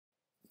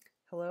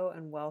Hello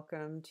and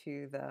welcome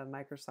to the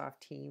Microsoft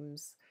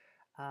Teams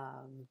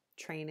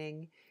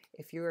training.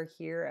 If you are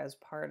here as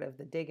part of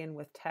the Dig In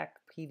with Tech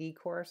PD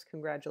course,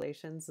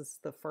 congratulations. This is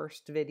the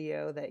first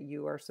video that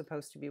you are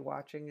supposed to be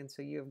watching, and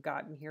so you have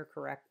gotten here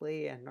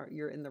correctly and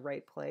you're in the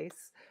right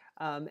place.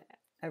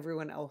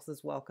 Everyone else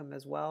is welcome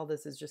as well.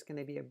 This is just going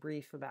to be a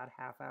brief, about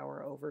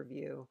half-hour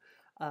overview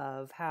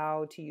of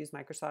how to use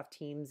Microsoft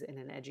Teams in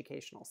an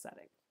educational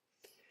setting.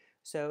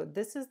 So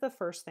this is the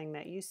first thing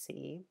that you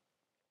see.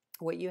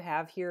 What you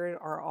have here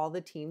are all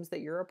the teams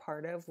that you're a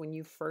part of. When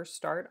you first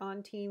start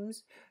on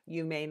Teams,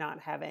 you may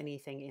not have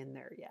anything in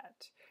there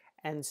yet.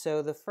 And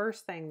so the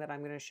first thing that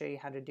I'm going to show you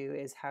how to do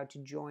is how to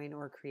join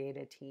or create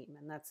a team.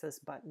 And that's this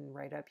button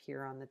right up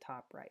here on the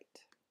top right.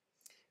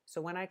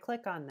 So when I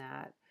click on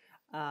that,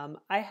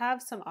 I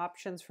have some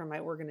options for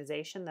my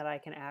organization that I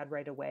can add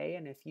right away.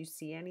 And if you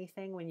see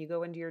anything when you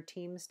go into your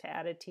teams to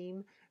add a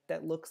team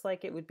that looks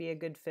like it would be a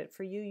good fit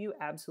for you, you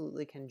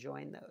absolutely can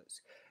join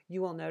those.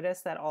 You will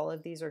notice that all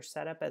of these are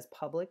set up as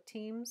public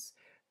teams.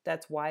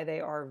 That's why they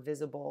are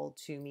visible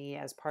to me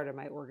as part of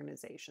my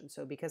organization.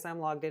 So because I'm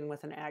logged in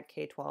with an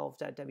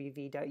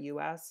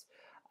 @k12.wv.us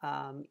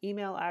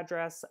email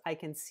address, I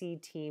can see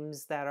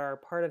teams that are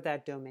part of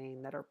that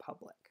domain that are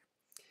public.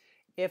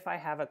 If I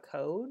have a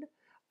code,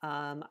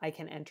 I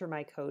can enter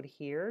my code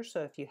here.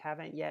 So if you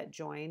haven't yet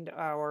joined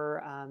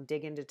our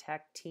Dig Into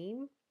Tech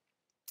team,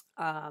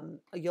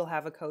 you'll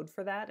have a code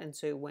for that. And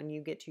so when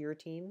you get to your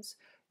teams,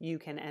 you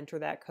can enter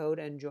that code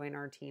and join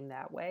our team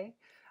that way.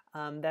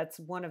 That's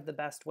one of the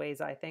best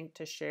ways, I think,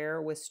 to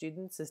share with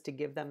students is to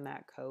give them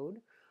that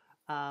code.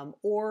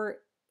 Or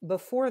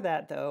before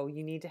that, though,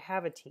 you need to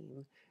have a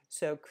team.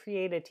 So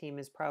create a team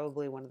is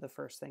probably one of the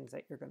first things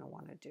that you're going to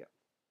want to do.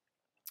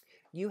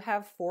 You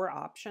have 4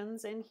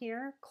 options in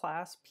here: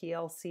 class,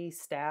 PLC,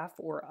 staff,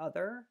 or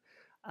other.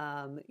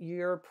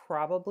 You're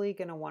probably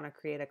going to want to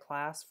create a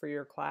class for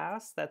your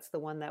class. That's the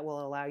one that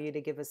will allow you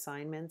to give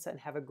assignments and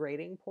have a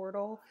grading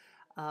portal.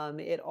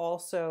 It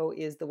also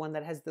is the one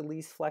that has the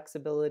least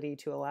flexibility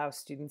to allow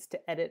students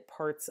to edit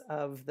parts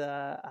of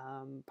the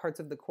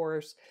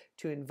course,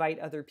 to invite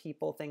other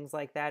people, things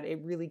like that. It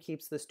really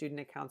keeps the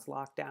student accounts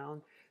locked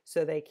down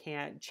so they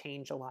can't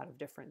change a lot of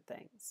different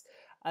things.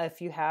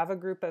 If you have a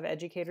group of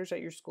educators at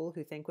your school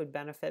who think would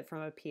benefit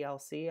from a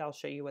PLC, I'll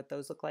show you what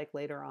those look like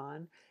later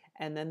on.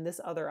 And then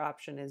this other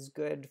option is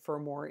good for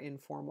more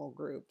informal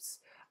groups.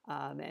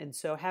 And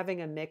so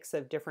having a mix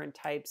of different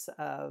types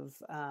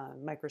of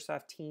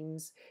Microsoft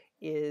Teams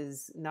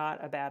is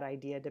not a bad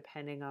idea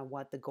depending on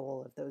what the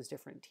goal of those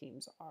different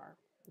teams are.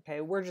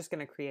 Okay, we're just going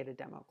to create a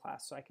demo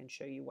class so I can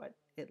show you what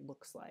it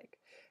looks like.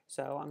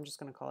 So I'm just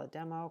going to call it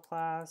demo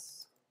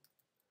class,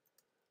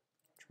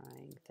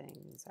 trying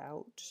things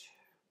out.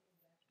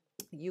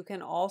 You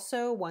can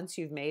also, once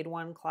you've made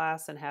one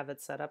class and have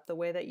it set up the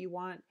way that you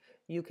want,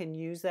 you can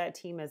use that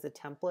team as a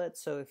template.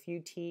 So if you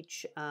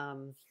teach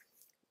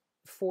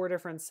 4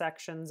 different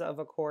sections of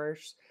a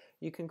course,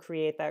 you can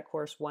create that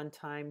course one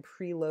time,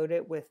 preload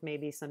it with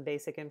maybe some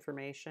basic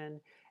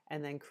information,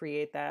 and then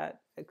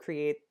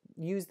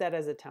use that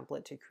as a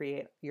template to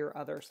create your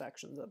other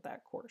sections of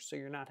that course. So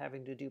you're not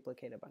having to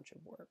duplicate a bunch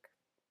of work.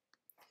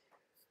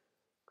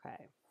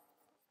 Okay.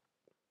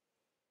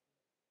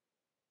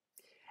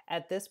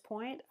 At this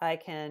point, I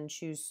can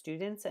choose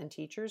students and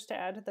teachers to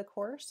add to the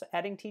course.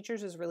 Adding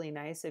teachers is really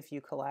nice if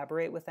you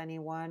collaborate with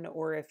anyone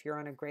or if you're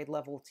on a grade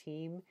level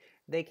team.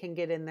 They can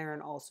get in there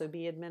and also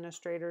be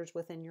administrators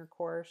within your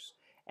course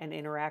and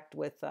interact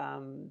with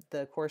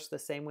the course the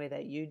same way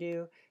that you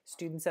do.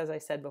 Students, as I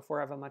said before,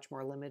 have a much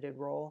more limited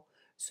role.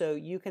 So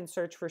you can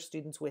search for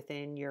students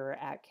within your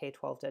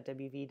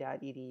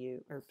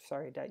 @k12.wv.edu or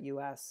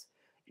 .us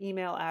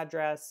email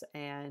address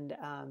and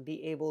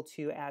be able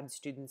to add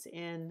students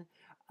in.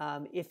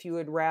 If you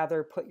would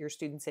rather put your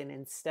students in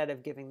instead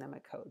of giving them a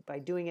code. By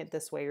doing it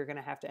this way, you're going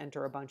to have to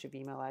enter a bunch of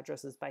email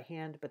addresses by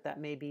hand, but that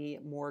may be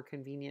more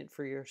convenient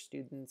for your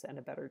students and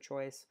a better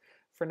choice.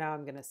 For now,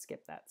 I'm going to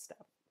skip that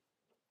step.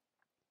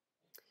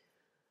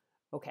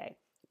 Okay,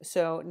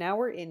 so now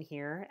we're in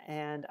here,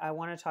 and I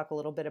want to talk a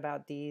little bit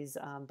about these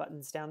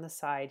buttons down the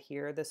side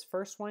here. This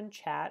first one,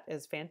 chat,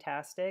 is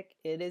fantastic.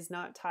 It is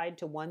not tied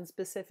to one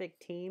specific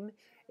team.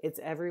 It's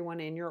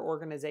everyone in your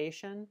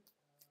organization.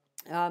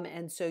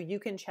 And so you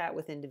can chat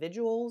with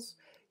individuals,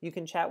 you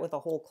can chat with a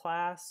whole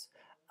class,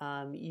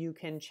 you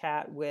can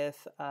chat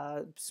with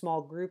a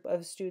small group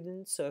of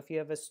students. So if you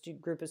have a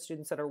group of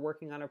students that are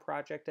working on a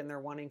project and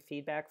they're wanting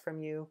feedback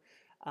from you,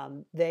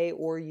 they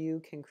or you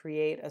can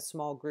create a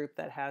small group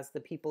that has the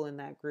people in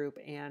that group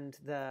and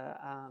the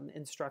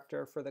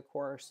instructor for the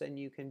course, and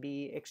you can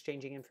be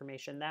exchanging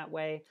information that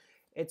way.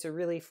 It's a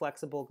really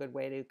flexible, good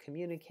way to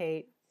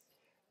communicate.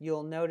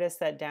 You'll notice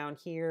that down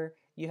here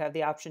you have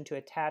the option to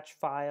attach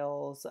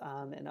files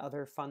and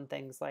other fun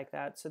things like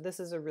that. So this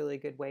is a really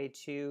good way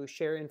to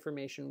share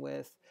information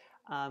with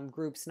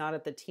groups, not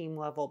at the team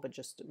level, but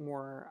just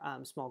more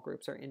small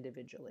groups or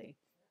individually.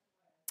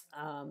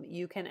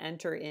 You can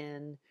enter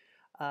in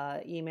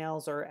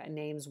emails or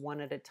names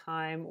one at a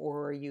time,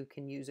 or you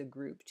can use a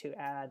group to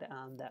add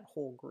that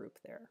whole group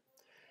there.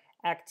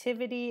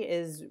 Activity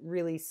is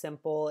really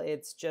simple.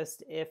 It's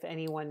just if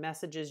anyone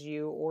messages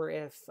you, or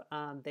if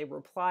they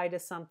reply to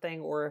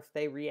something, or if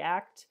they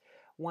react.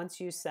 Once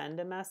you send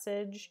a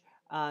message,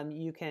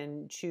 you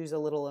can choose a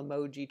little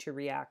emoji to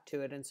react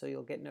to it, and so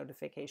you'll get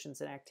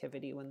notifications and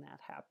activity when that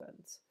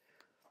happens.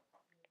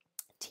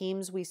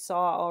 Teams we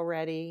saw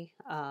already.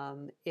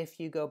 If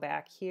you go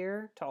back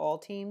here to all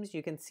teams,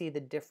 you can see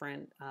the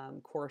different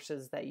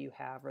courses that you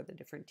have, or the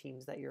different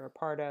teams that you're a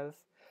part of.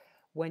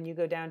 When you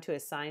go down to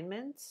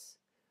assignments,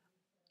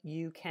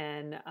 you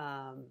can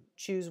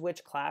choose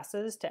which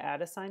classes to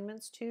add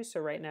assignments to. So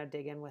right now,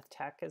 Dig In with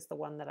Tech is the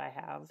one that I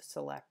have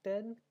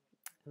selected.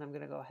 And I'm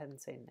going to go ahead and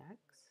say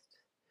next.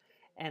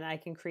 And I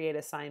can create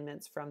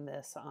assignments from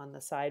this on the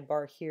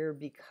sidebar here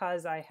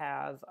because I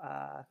have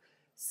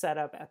set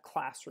up a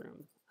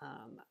classroom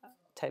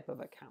type of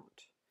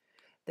account.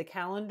 The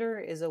calendar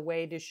is a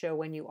way to show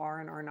when you are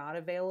and are not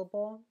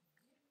available.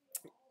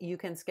 You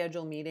can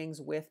schedule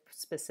meetings with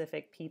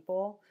specific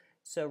people.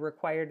 So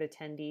required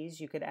attendees,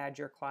 you could add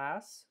your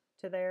class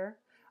to there.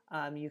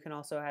 You can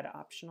also add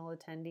optional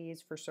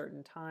attendees for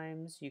certain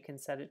times. You can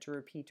set it to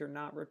repeat or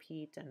not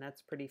repeat, and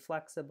that's pretty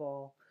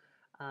flexible.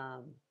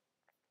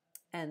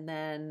 And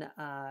then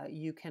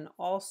you can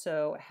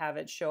also have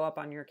it show up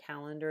on your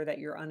calendar that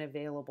you're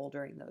unavailable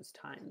during those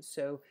times.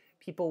 So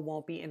people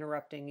won't be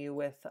interrupting you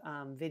with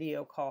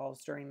video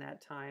calls during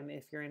that time.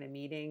 If you're in a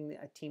meeting,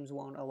 Teams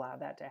won't allow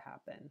that to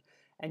happen.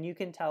 And you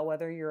can tell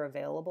whether you're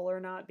available or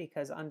not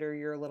because under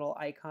your little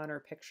icon or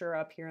picture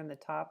up here in the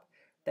top,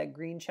 that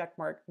green check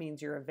mark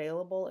means you're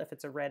available. If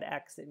it's a red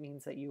X, it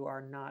means that you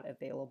are not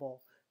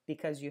available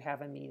because you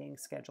have a meeting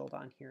scheduled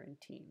on here in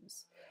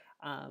Teams.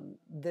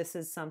 This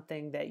is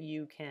something that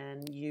you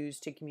can use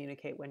to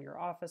communicate when your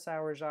office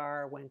hours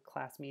are, when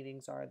class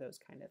meetings are, those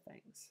kind of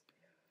things.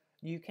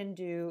 You can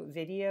do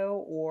video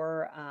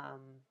or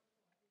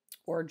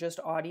just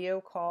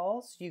audio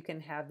calls. You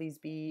can have these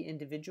be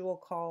individual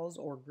calls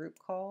or group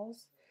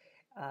calls.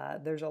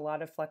 There's a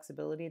lot of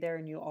flexibility there,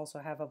 and you also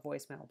have a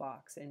voicemail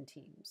box in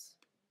Teams.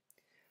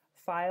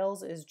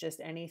 Files is just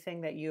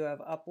anything that you have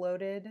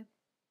uploaded.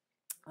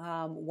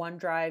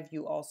 OneDrive,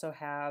 you also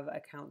have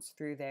accounts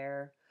through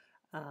there.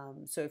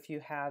 So if you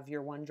have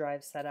your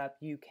OneDrive set up,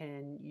 you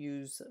can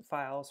use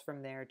files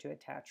from there to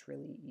attach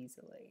really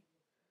easily.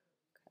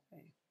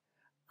 Okay.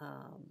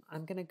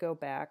 I'm going to go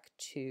back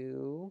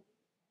to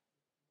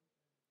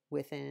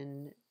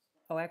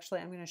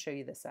actually I'm going to show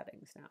you the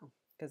settings now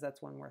because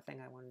that's one more thing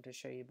I wanted to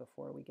show you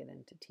before we get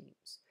into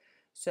Teams.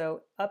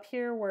 So up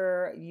here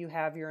where you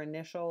have your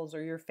initials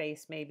or your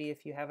face, maybe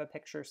if you have a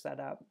picture set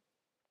up,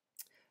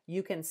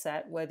 you can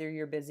set whether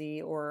you're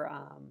busy or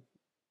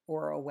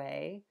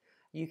away.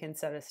 You can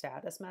set a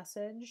status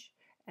message,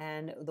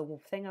 and the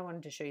thing I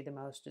wanted to show you the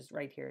most is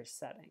right here is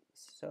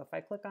settings. So if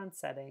I click on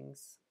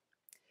settings,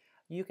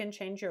 you can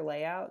change your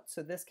layout.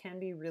 So this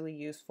can be really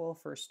useful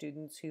for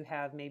students who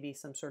have maybe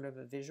some sort of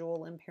a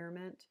visual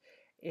impairment.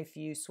 If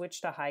you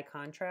switch to high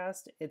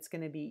contrast, it's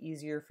going to be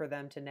easier for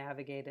them to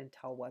navigate and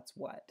tell what's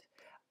what.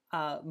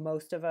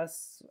 Most of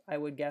us, I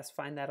would guess,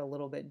 find that a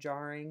little bit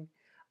jarring,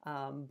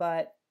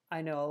 but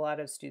I know a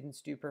lot of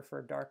students do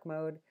prefer dark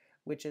mode,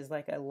 which is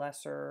like a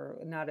lesser,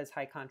 not as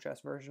high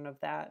contrast version of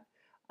that,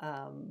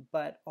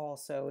 but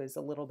also is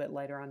a little bit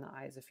lighter on the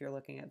eyes if you're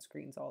looking at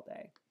screens all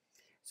day.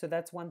 So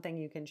that's one thing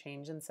you can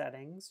change in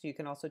settings. You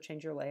can also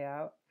change your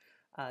layout.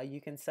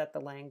 You can set the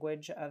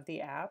language of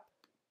the app.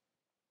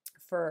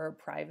 For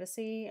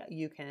privacy,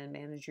 you can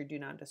manage your do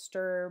not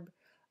disturb.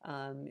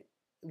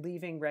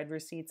 Leaving read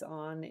receipts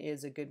on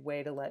is a good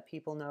way to let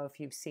people know if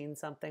you've seen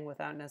something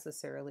without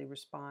necessarily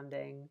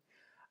responding.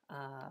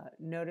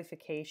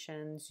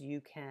 Notifications,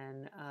 you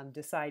can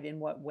decide in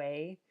what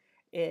way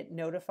it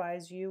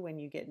notifies you when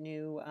you get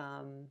new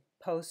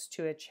posts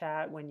to a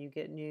chat, when you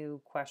get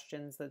new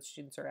questions that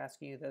students are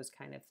asking you, those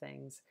kind of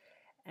things.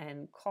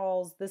 And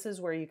calls, this is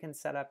where you can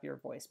set up your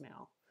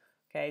voicemail.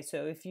 Okay,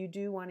 so if you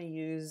do want to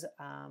use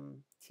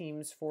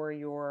Teams for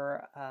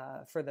your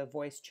for the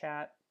voice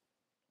chat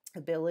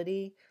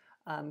ability,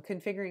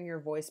 configuring your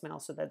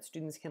voicemail so that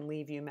students can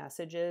leave you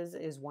messages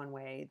is one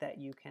way that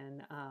you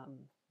can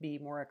be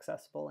more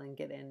accessible and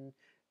get in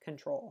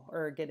control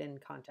or get in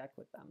contact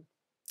with them.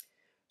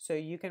 So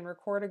you can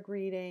record a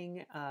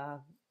greeting,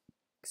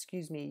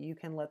 you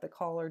can let the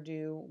caller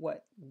do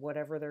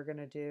whatever they're going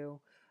to do.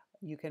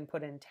 You can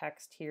put in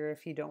text here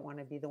if you don't want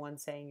to be the one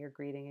saying your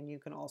greeting, and you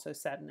can also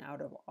set an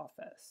out of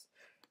office.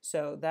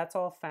 So that's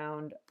all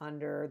found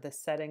under the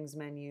settings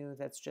menu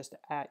that's just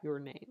at your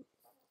name.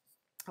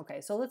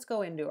 Okay, so let's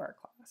go into our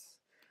class.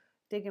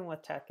 Dig In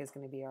with Tech is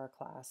going to be our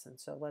class, and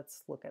so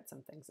let's look at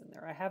some things in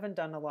there. I haven't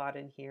done a lot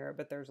in here,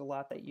 but there's a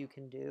lot that you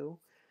can do.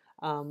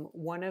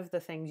 One of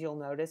the things you'll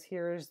notice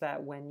here is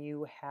that when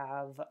you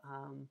have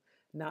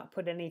not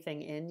put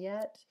anything in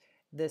yet,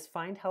 this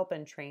Find Help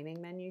and Training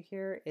menu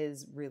here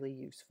is really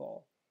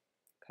useful.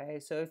 Okay,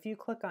 so if you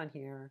click on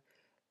here,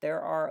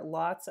 there are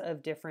lots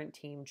of different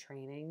team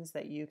trainings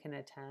that you can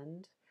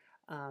attend.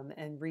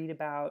 and read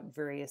about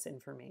various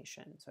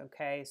informations.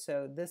 Okay,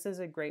 so this is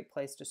a great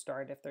place to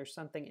start. If there's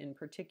something in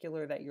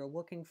particular that you're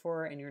looking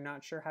for and you're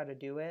not sure how to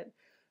do it,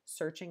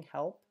 searching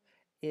help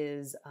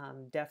is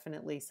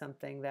definitely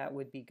something that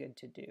would be good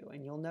to do.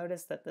 And you'll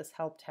notice that this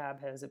help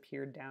tab has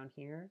appeared down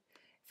here.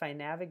 If I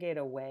navigate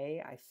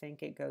away, I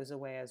think it goes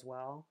away as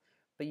well,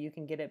 but you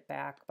can get it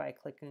back by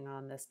clicking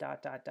on this ...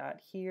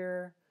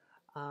 here.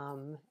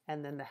 And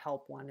then the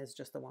help one is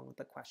just the one with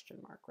the question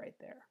mark right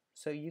there.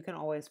 So you can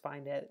always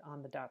find it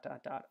on the ...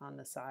 on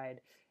the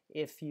side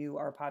if you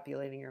are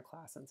populating your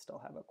class and still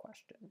have a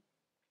question.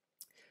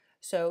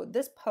 So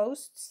this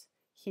posts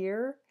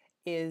here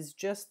is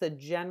just the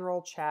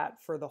general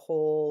chat for the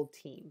whole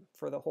team,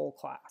 for the whole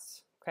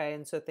class. Okay,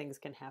 and so things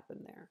can happen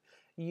there.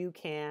 You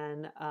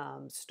can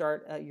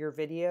start your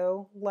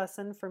video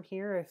lesson from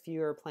here. If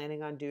you're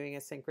planning on doing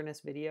a synchronous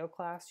video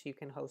class, you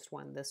can host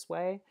one this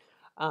way.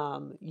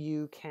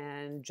 You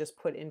can just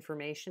put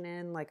information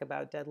in, like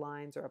about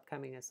deadlines or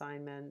upcoming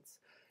assignments.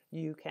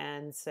 You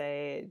can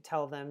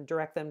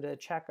direct them to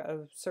check a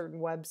certain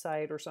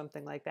website or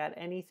something like that.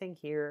 Anything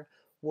here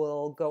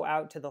will go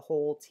out to the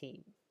whole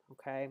team.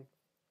 Okay.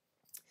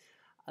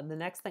 The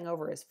next thing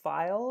over is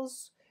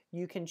files.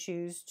 You can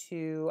choose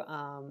to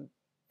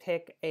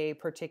pick a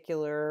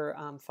particular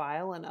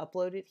file and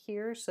upload it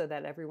here so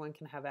that everyone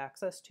can have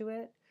access to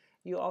it.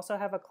 You also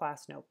have a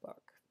class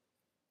notebook.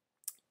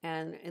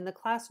 And in the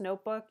class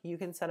notebook, you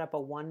can set up a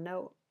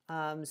OneNote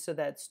so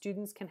that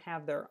students can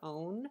have their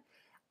own,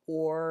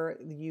 or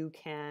you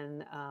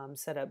can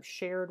set up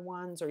shared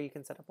ones, or you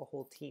can set up a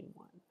whole team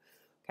one.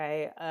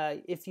 Okay,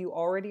 if you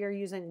already are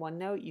using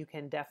OneNote, you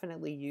can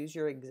definitely use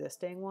your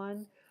existing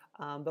one,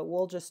 but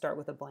we'll just start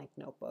with a blank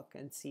notebook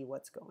and see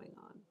what's going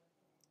on.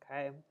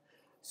 Okay,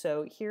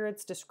 so here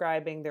it's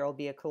describing there will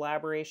be a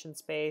collaboration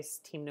space,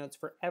 team notes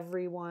for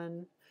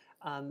everyone,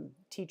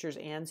 teachers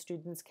and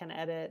students can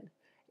edit.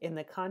 In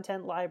the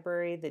content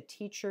library, the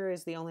teacher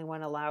is the only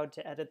one allowed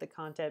to edit the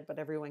content, but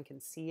everyone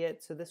can see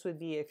it. So this would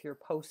be if you're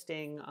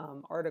posting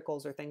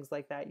articles or things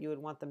like that, you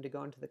would want them to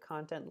go into the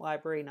content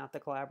library, not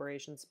the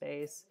collaboration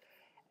space.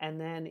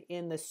 And then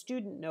in the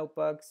student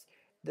notebooks,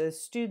 the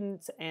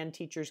students and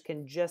teachers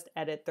can just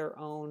edit their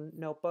own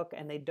notebook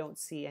and they don't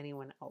see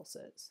anyone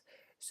else's.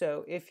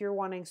 So if you're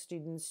wanting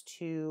students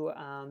to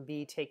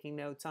be taking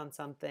notes on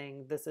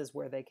something, this is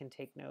where they can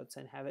take notes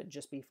and have it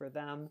just be for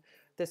them.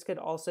 This could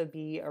also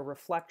be a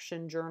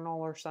reflection journal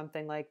or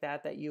something like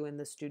that that you and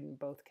the student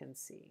both can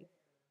see.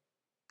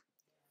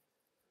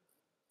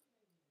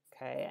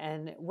 Okay,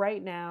 and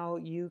right now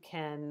you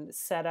can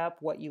set up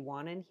what you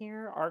want in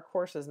here. Our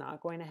course is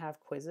not going to have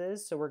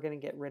quizzes, so we're going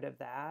to get rid of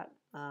that.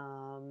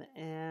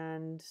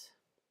 And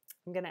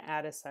I'm going to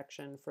add a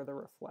section for the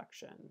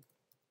reflection.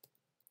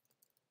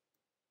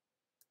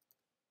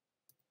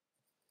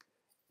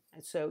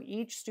 And so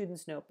each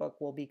student's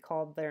notebook will be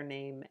called their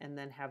name and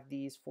then have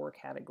these 4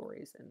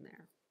 categories in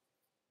there.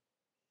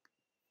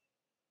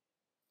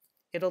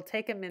 It'll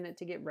take a minute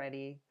to get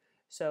ready.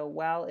 So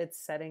while it's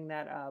setting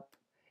that up,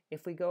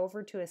 if we go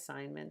over to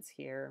assignments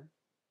here,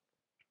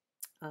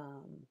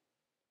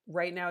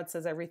 right now it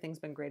says everything's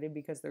been graded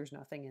because there's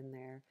nothing in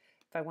there.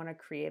 If I want to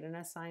create an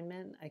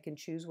assignment, I can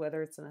choose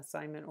whether it's an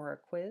assignment or a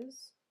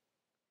quiz.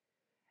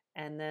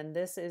 And then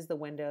this is the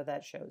window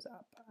that shows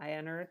up. I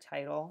enter a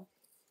title.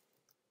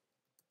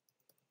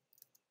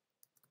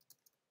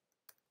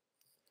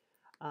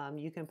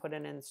 You can put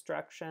in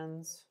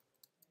instructions.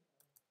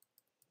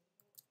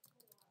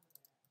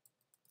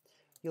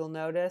 You'll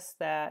notice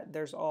that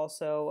there's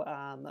also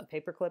a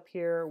paperclip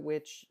here,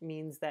 which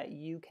means that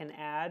you can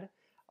add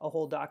a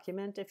whole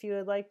document if you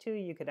would like to.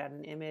 You could add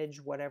an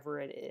image, whatever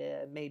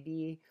it may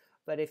be.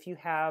 But if you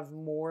have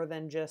more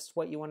than just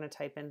what you want to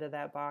type into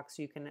that box,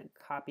 you can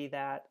copy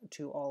that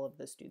to all of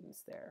the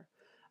students there.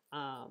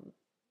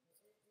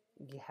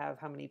 You have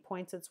how many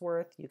points it's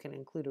worth. You can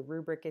include a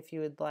rubric if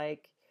you would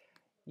like.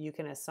 You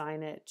can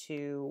assign it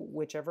to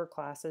whichever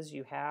classes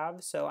you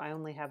have. So I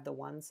only have the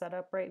one set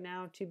up right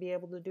now to be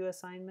able to do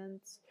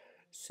assignments.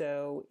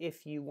 So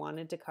if you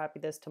wanted to copy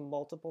this to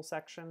multiple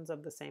sections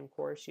of the same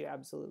course, you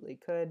absolutely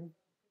could.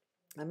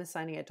 I'm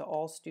assigning it to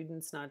all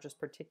students, not just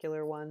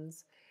particular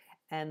ones.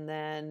 And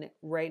then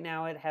right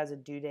now it has a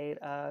due date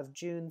of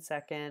June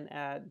 2nd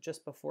at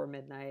just before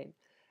midnight.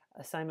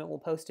 Assignment will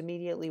post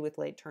immediately with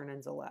late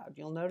turn-ins allowed.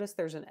 You'll notice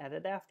there's an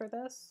edit after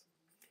this.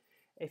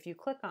 If you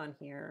click on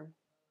here,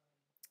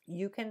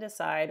 you can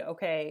decide,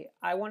 okay,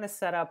 I want to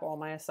set up all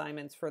my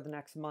assignments for the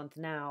next month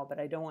now, but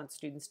I don't want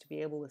students to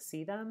be able to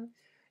see them.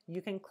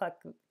 You can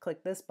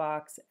click this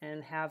box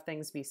and have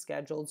things be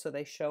scheduled so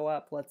they show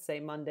up, let's say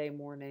Monday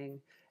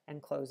morning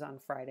and close on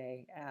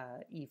Friday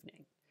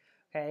evening.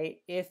 Okay,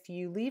 if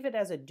you leave it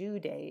as a due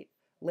date,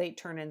 late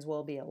turn-ins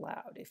will be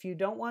allowed. If you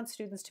don't want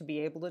students to be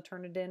able to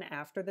turn it in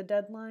after the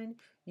deadline,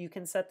 you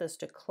can set this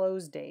to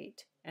close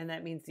date, and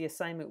that means the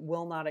assignment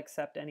will not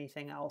accept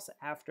anything else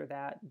after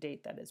that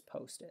date that is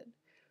posted.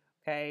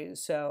 Okay,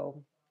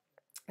 so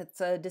it's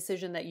a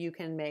decision that you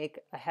can make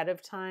ahead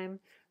of time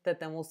that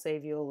then will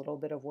save you a little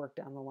bit of work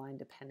down the line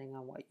depending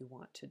on what you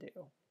want to do.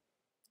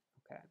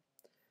 Okay.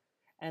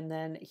 And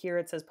then here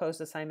it says post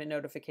assignment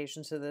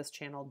notifications to this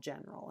channel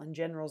general. And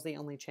general is the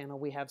only channel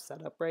we have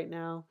set up right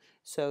now.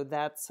 So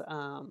that's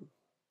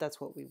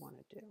what we want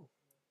to do.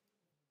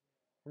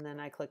 And then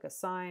I click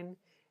assign.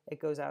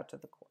 It goes out to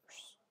the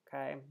course.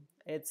 Okay.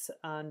 It's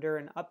under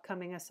an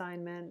upcoming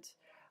assignment.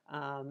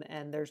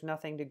 And there's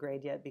nothing to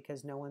grade yet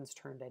because no one's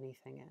turned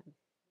anything in.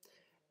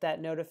 That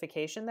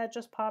notification that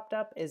just popped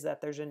up is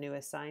that there's a new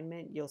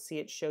assignment. You'll see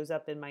it shows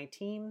up in my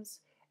teams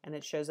and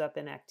it shows up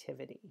in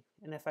activity.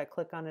 And if I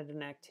click on it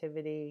in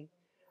activity,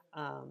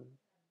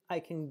 I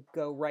can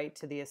go right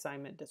to the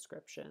assignment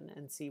description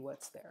and see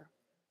what's there.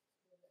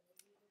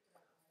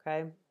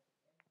 Okay.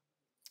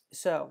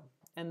 So,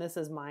 and this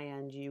is my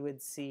end. You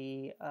would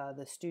see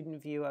the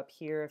student view up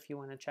here if you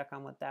want to check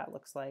on what that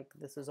looks like.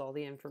 This is all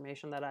the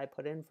information that I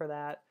put in for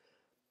that.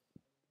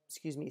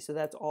 Excuse me. So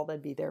that's all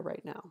that'd be there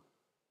right now.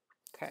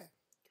 Okay.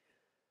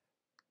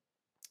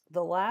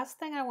 The last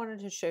thing I wanted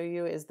to show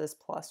you is this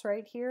plus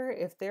right here.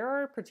 If there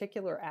are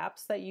particular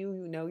apps that you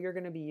know you're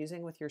going to be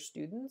using with your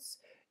students,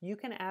 you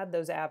can add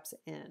those apps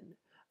in.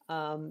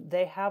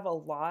 They have a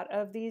lot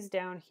of these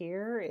down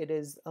here. It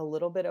is a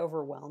little bit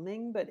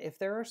overwhelming, but if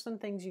there are some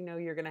things you know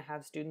you're going to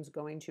have students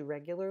going to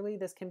regularly,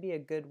 this can be a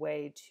good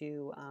way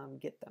to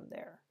get them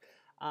there.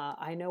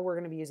 I know we're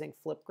going to be using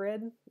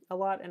Flipgrid a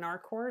lot in our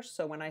course,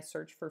 so when I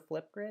search for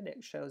Flipgrid,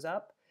 it shows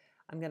up.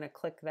 I'm going to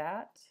click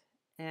that,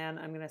 and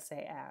I'm going to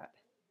say add.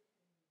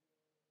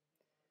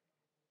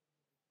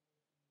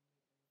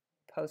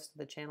 Post to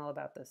the channel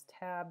about this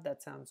tab.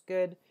 That sounds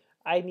good.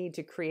 I need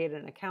to create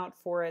an account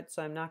for it,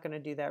 so I'm not going to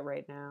do that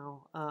right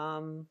now.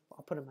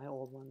 I'll put in my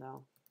old one,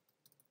 though.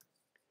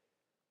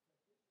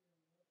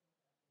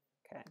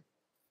 Okay.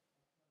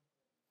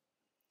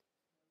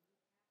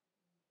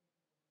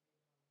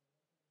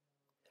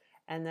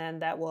 And then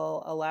that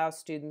will allow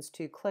students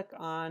to click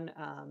on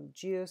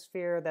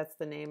Geosphere. That's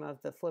the name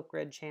of the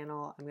Flipgrid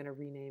channel. I'm going to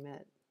rename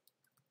it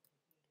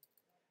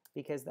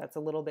because that's a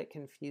little bit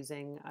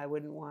confusing. I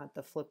wouldn't want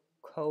the Flip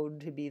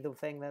code to be the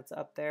thing that's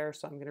up there,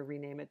 so I'm going to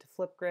rename it to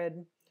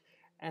Flipgrid.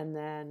 And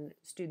then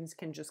students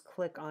can just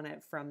click on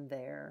it from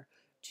there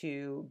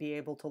to be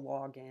able to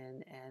log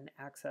in and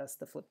access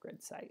the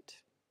Flipgrid site.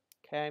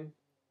 Okay.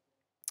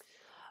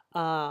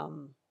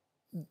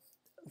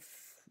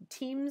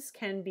 Teams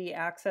can be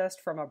accessed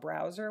from a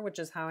browser, which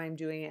is how I'm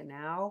doing it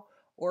now,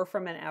 or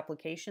from an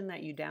application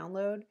that you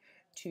download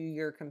to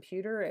your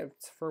computer.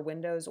 It's for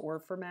Windows or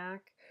for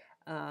Mac.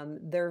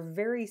 They're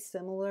very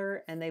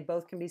similar, and they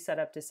both can be set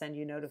up to send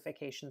you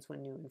notifications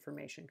when new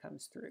information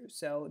comes through.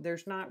 So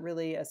there's not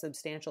really a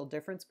substantial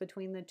difference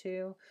between the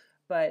two,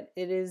 but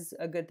it is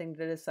a good thing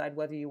to decide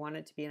whether you want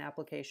it to be an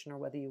application or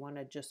whether you want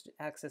to just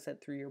access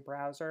it through your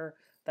browser.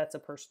 That's a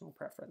personal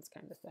preference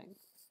kind of thing.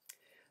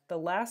 The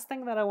last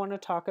thing that I want to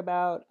talk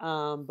about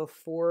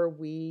before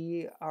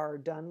we are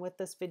done with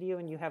this video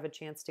and you have a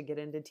chance to get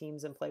into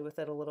Teams and play with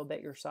it a little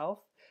bit yourself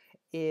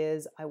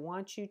is I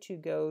want you to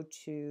go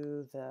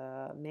to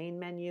the main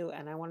menu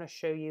and I want to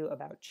show you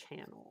about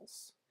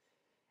channels.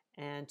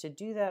 And to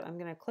do that, I'm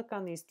going to click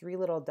on these three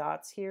little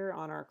dots here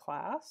on our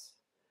class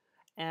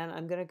and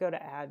I'm going to go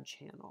to add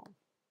channel.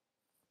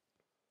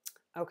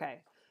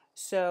 Okay.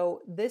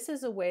 So this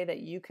is a way that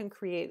you can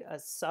create a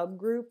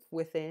subgroup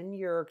within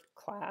your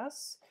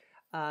class.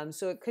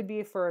 So it could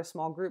be for a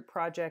small group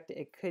project.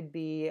 It could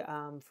be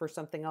for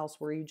something else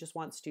where you just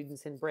want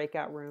students in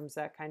breakout rooms,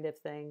 that kind of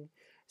thing.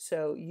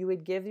 So you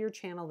would give your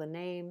channel the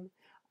name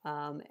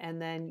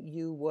and then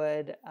you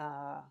would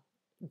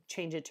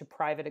change it to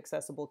private,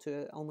 accessible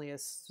to only a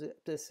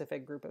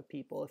specific group of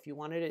people if you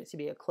wanted it to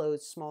be a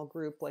closed small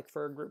group, like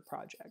for a group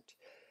project.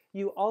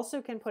 You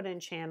also can put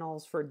in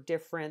channels for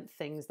different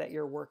things that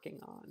you're working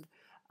on.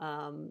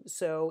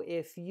 So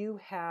if you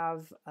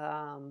have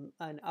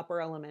an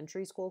upper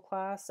elementary school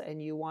class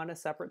and you want a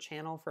separate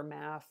channel for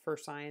math, for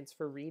science,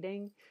 for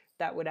reading,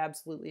 that would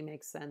absolutely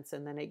make sense.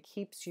 And then it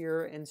keeps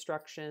your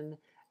instruction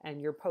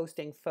and your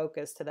posting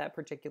focused to that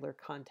particular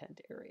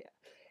content area.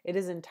 It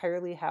is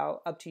entirely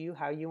up to you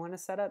how you want to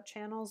set up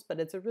channels, but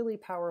it's a really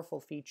powerful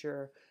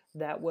feature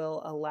that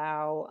will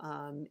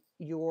allow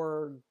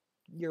your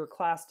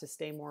class to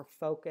stay more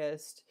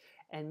focused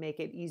and make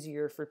it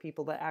easier for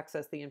people to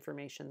access the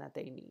information that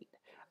they need.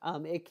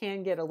 It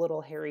can get a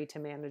little hairy to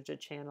manage a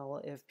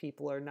channel if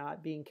people are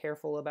not being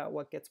careful about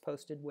what gets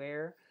posted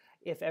where,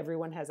 if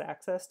everyone has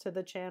access to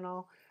the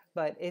channel.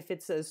 But if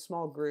it's a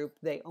small group,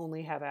 they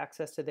only have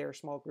access to their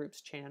small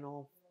group's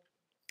channel.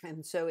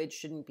 And so it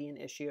shouldn't be an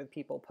issue of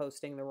people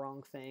posting the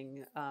wrong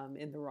thing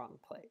in the wrong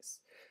place.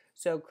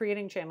 So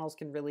creating channels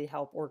can really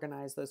help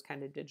organize those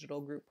kind of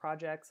digital group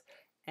projects.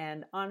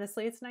 And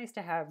honestly, it's nice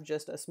to have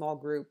just a small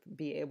group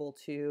be able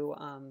to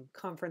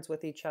conference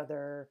with each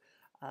other,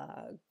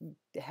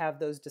 have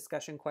those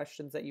discussion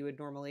questions that you would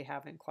normally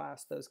have in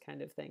class, those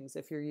kind of things,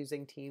 if you're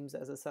using Teams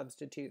as a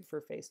substitute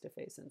for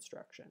face-to-face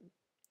instruction.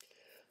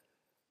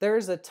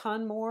 There's a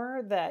ton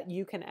more that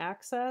you can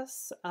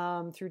access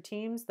through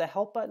Teams. The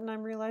help button,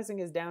 I'm realizing,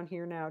 is down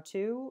here now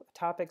too.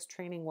 Topics,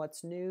 training,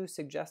 what's new,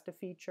 suggest a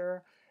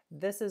feature.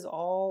 This is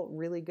all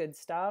really good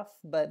stuff,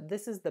 but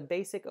this is the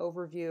basic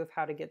overview of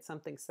how to get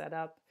something set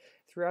up.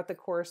 Throughout the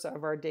course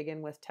of our Dig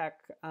In with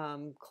Tech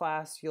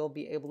class, you'll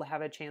be able to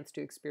have a chance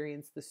to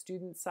experience the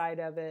student side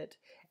of it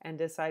and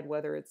decide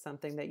whether it's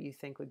something that you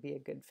think would be a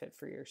good fit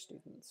for your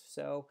students.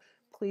 So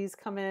please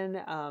come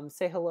in,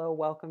 say hello,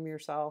 welcome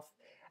yourself,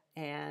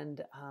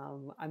 and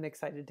I'm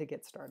excited to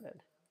get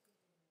started.